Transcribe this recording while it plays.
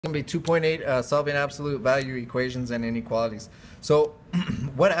Going to be 2.8 solving absolute value equations and inequalities. So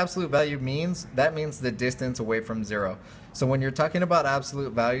what absolute value means, that means the distance away from zero. So when you're talking about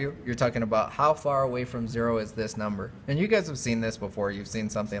absolute value, you're talking about how far away from zero is this number. And you guys have seen this before. You've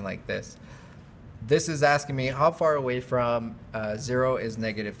seen something like this. This is asking me how far away from 0 is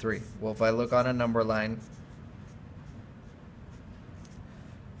 -3. Well, if I look on a number line,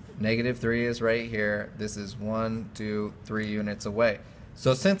 -3 is right here. This is 1, 2, 3 units away.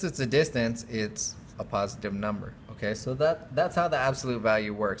 So since it's a distance, it's a positive number. Okay, so that's how the absolute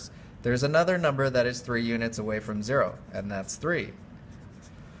value works. There's another number that is 3 units away from 0, and that's 3.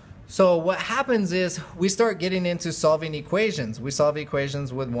 So what happens is we start getting into solving equations. We solve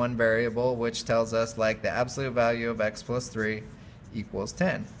equations with one variable, which tells us like the absolute value of x plus 3 equals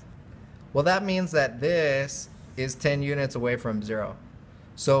 10. Well, that means that this is 10 units away from 0.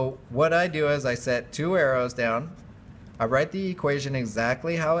 So what I do is I set 2 arrows down. I write the equation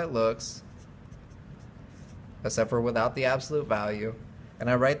exactly how it looks, except for without the absolute value. And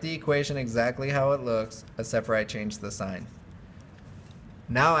I write the equation exactly how it looks, except for I change the sign.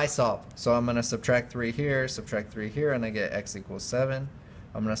 Now I solve. So I'm going to subtract 3 here, and I get x equals 7.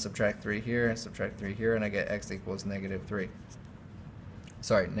 I'm going to subtract 3 here, and subtract 3 here, and I get x equals -3.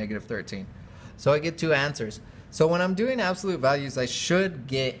 Sorry, -13. So I get 2 answers. So when I'm doing absolute values, I should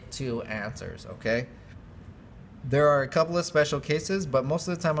get 2 answers, okay? There are a couple of special cases, but most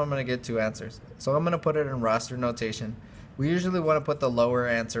of the time I'm going to get 2 answers. So I'm going to put it in roster notation. We usually want to put the lower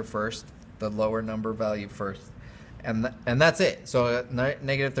answer first, the lower number value first. And that's it. So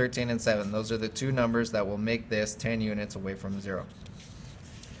 -13 and 7, those are the 2 numbers that will make this 10 units away from 0.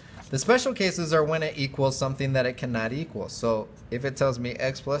 The special cases are when it equals something that it cannot equal. So if it tells me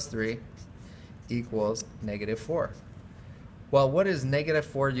x plus 3 equals -4. Well, what is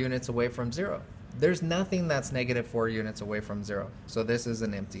 -4 units away from 0? There's nothing that's -4 units away from 0. So this is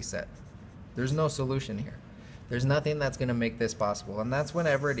an empty set. There's no solution here. There's nothing that's going to make this possible. And that's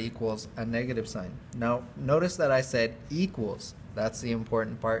whenever it equals a negative sign. Now, notice that I said equals. That's the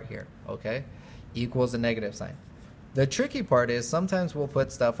important part here, okay? Equals a negative sign. The tricky part is sometimes we'll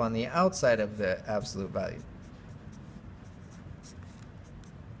put stuff on the outside of the absolute value.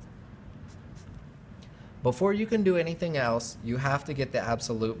 Before you can do anything else, you have to get the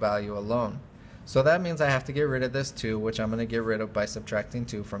absolute value alone. So that means I have to get rid of this 2, which I'm going to get rid of by subtracting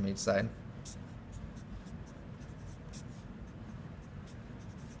 2 from each side.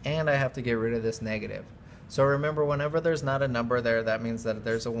 And I have to get rid of this negative. So remember, whenever there's not a number there, that means that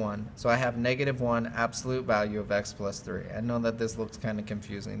there's a 1. So I have -1 absolute value of x plus 3. I know that this looks kind of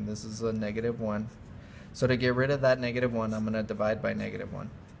confusing. This is a -1. So to get rid of that -1, I'm going to divide by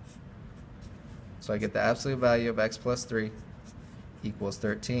 -1. So I get the absolute value of x plus 3 equals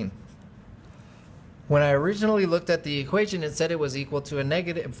 13. When I originally looked at the equation, it said it was equal to a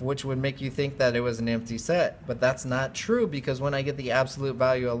negative, which would make you think that it was an empty set. But that's not true, because when I get the absolute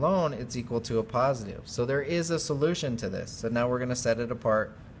value alone, it's equal to a positive. So there is a solution to this. So now we're going to set it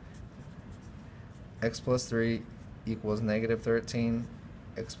apart. X plus 3 equals -13.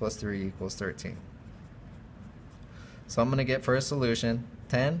 X plus 3 equals 13. So I'm going to get for a solution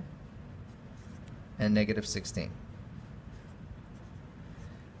 10 and -16.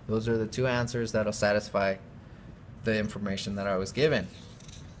 Those are the 2 answers that'll satisfy the information that I was given.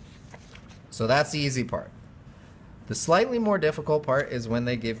 So that's the easy part. The slightly more difficult part is when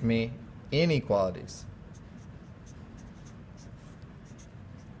they give me inequalities.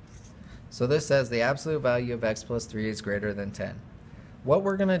 So this says the absolute value of x plus 3 is greater than 10. What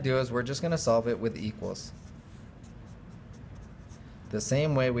we're going to do is we're just going to solve it with equals, the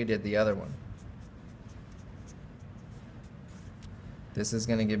same way we did the other one. This is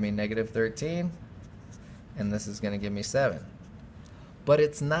going to give me -13, and this is going to give me 7. But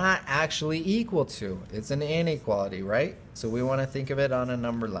it's not actually equal to. It's an inequality, right? So we want to think of it on a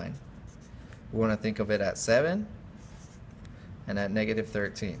number line. We want to think of it at 7 and at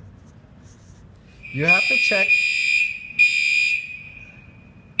 -13. You have to check.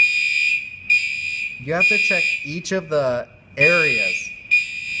 You have to check each of the areas.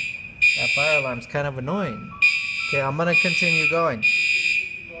 That fire alarm's kind of annoying. Okay, I'm going to continue going.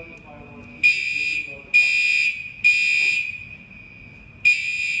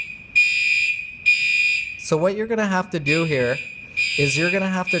 So what you're going to have to do here is you're going to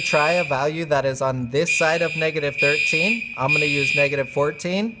have to try a value that is on this side of -13. I'm going to use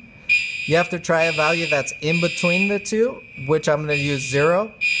 -14. You have to try a value that's in between the two, which I'm going to use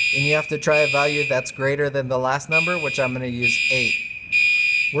 0. And you have to try a value that's greater than the last number, which I'm going to use 8.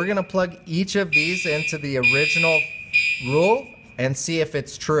 We're going to plug each of these into the original rule and see if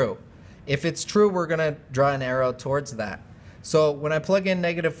it's true. If it's true, we're going to draw an arrow towards that. So when I plug in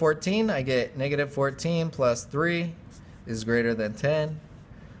negative 14, I get negative 14 plus 3 is greater than 10.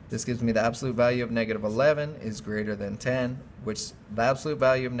 This gives me the absolute value of negative 11 is greater than 10, which the absolute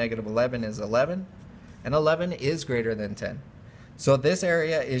value of negative 11 is 11, and 11 is greater than 10. So this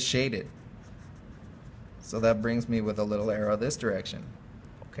area is shaded. So that brings me with a little arrow this direction.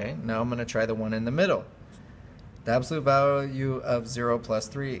 Okay, now I'm going to try the one in the middle. The absolute value of 0 plus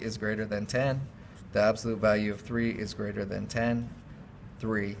 3 is greater than 10. The absolute value of 3 is greater than 10.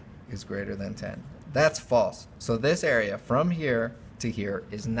 3 is greater than 10. That's false. So this area from here to here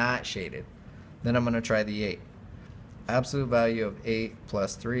is not shaded. Then I'm going to try the 8. Absolute value of 8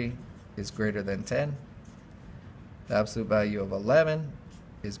 plus 3 is greater than 10. The absolute value of 11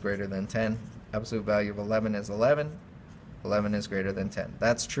 is greater than 10. Absolute value of 11 is 11. 11 is greater than 10.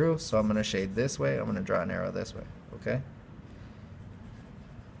 That's true, so I'm going to shade this way. I'm going to draw an arrow this way, okay?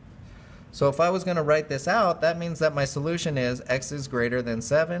 So if I was going to write this out, that means that my solution is x is greater than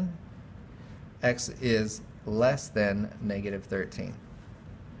 7, x is less than negative 13.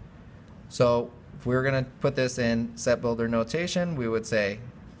 So if we were going to put this in set builder notation, we would say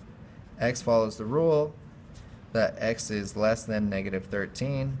x follows the rule that x is less than negative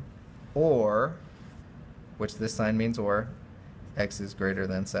 13, or, which this sign means or, x is greater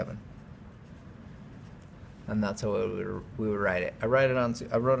than 7. And that's how we would write it. I wrote it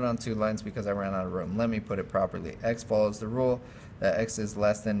on 2 lines because I ran out of room. Let me put it properly. X follows the rule that x is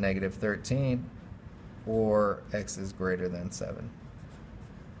less than negative 13, or x is greater than 7.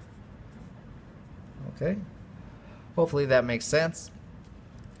 Okay? Hopefully that makes sense.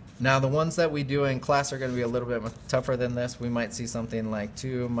 Now the ones that we do in class are going to be a little bit tougher than this. We might see something like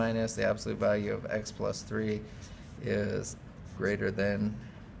 2 minus the absolute value of x plus 3 is greater than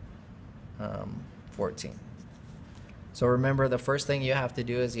 14. So remember, the first thing you have to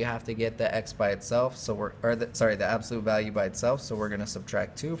do is you have to get the x by itself. So the absolute value by itself. So we're going to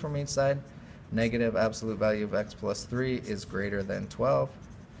subtract 2 from each side. Negative absolute value of x plus 3 is greater than 12.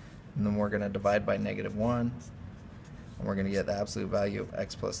 And then we're going to divide by negative 1. And we're going to get the absolute value of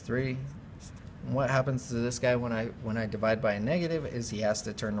x plus 3. And what happens to this guy when I divide by a negative is he has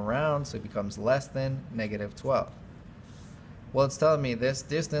to turn around, so it becomes less than negative 12. Well, it's telling me this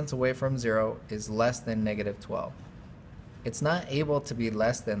distance away from 0 is less than negative 12. It's not able to be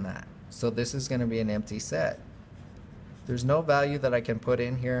less than that, so this is going to be an empty set. There's no value that I can put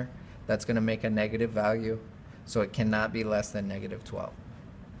in here that's going to make a negative value, so it cannot be less than negative 12.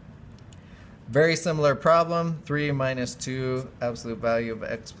 Very similar problem, 3 minus 2 absolute value of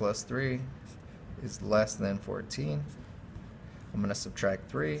x plus 3 is less than 14. I'm going to subtract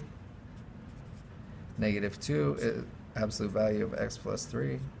 3. Negative 2 absolute value of x plus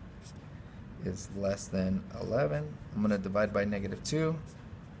 3 is less than 11. I'm going to divide by negative 2.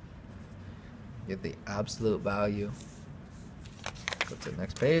 Get the absolute value. Go to the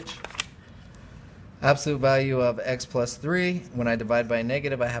next page. Absolute value of x plus 3. When I divide by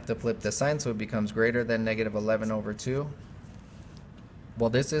negative, I have to flip the sign, so it becomes greater than negative 11 over 2.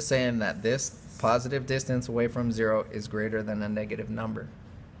 Well, this is saying that this positive distance away from 0 is greater than a negative number.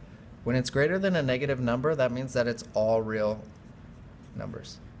 When it's greater than a negative number, that means that it's all real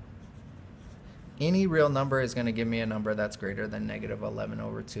numbers. Any real number is going to give me a number that's greater than negative 11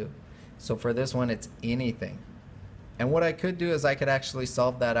 over 2. So for this one, it's anything. And what I could do is I could actually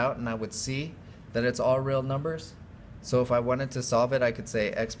solve that out, and I would see that it's all real numbers. So if I wanted to solve it, I could say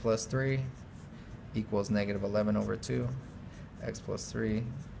x plus 3 equals negative 11 over 2. X plus 3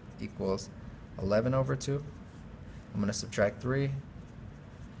 equals 11 over 2. I'm going to subtract 3,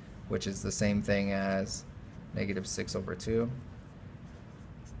 which is the same thing as negative 6 over 2.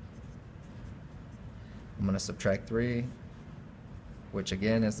 I'm going to subtract 3, which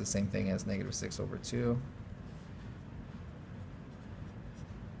again is the same thing as negative 6 over 2.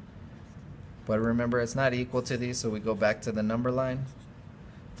 But remember, it's not equal to these, so we go back to the number line.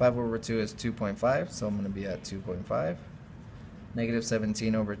 5 over 2 is 2.5, so I'm going to be at 2.5. Negative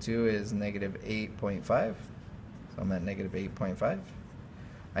 17 over 2 is negative 8.5, so I'm at negative 8.5.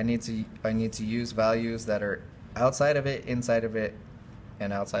 I need to use values that are outside of it, inside of it,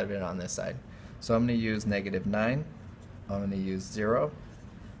 and outside of it on this side. So I'm going to use negative 9, I'm going to use 0,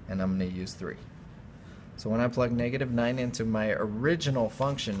 and I'm going to use 3. So when I plug negative 9 into my original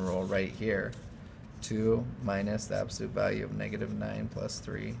function rule right here, 2 minus the absolute value of negative 9 plus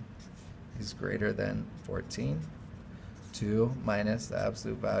 3 is greater than 14. 2 minus the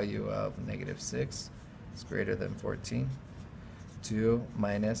absolute value of negative 6 is greater than 14. 2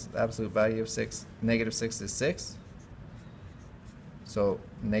 minus the absolute value of 6, negative 6 is 6. So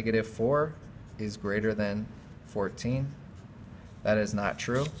negative 4 is greater than 14. That is not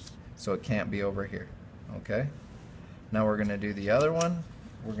true, so it can't be over here. Okay? Now we're going to do the other one.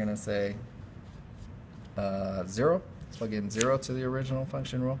 We're going to say 0. Plug in 0 to the original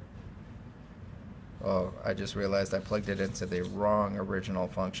function rule. Oh, I just realized I plugged it into the wrong original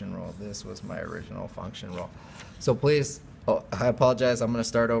function rule. This was my original function rule. So please, I apologize. I'm going to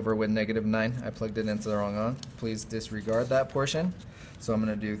start over with -9. I plugged it into the wrong one. Please disregard that portion. So I'm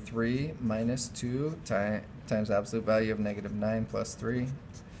going to do 3 minus 2 times absolute value of -9 plus 3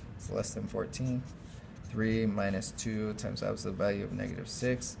 is less than 14. 3 minus 2 times absolute value of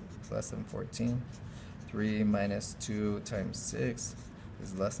 -6 is less than 14. 3 minus 2 times 6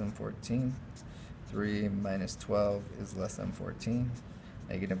 is less than 14. 3 minus 12 is less than 14.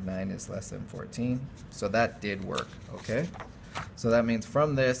 -9 is less than 14. So that did work, okay? So that means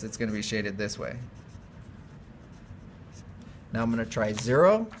from this, it's going to be shaded this way. Now I'm going to try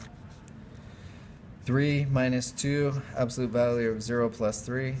 0. 3 minus 2, absolute value of 0 plus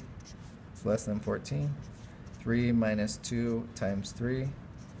 3 is less than 14. 3 minus 2 times 3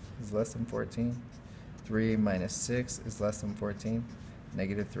 is less than 14. 3 minus 6 is less than 14.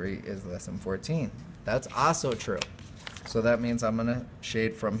 -3 is less than 14. That's also true. So that means I'm going to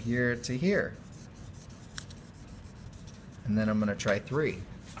shade from here to here. And then I'm going to try 3.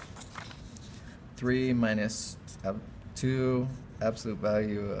 3 minus 2, absolute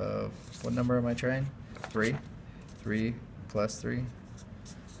value of, what number am I trying? 3. 3 plus 3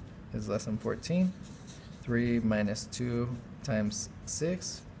 is less than 14. 3 minus 2 times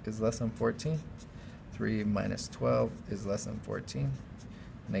 6 is less than 14. 3 minus 12 is less than 14.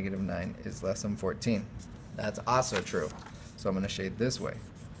 -9 is less than 14. That's also true. So I'm going to shade this way.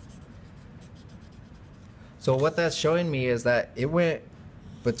 So what that's showing me is that it went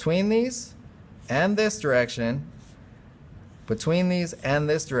between these and this direction, between these and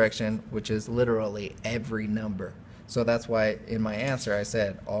this direction, which is literally every number. So that's why in my answer I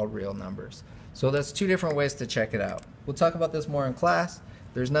said all real numbers. So that's 2 different ways to check it out. We'll talk about this more in class.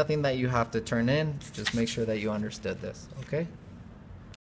 There's nothing that you have to turn in. Just make sure that you understood this, okay?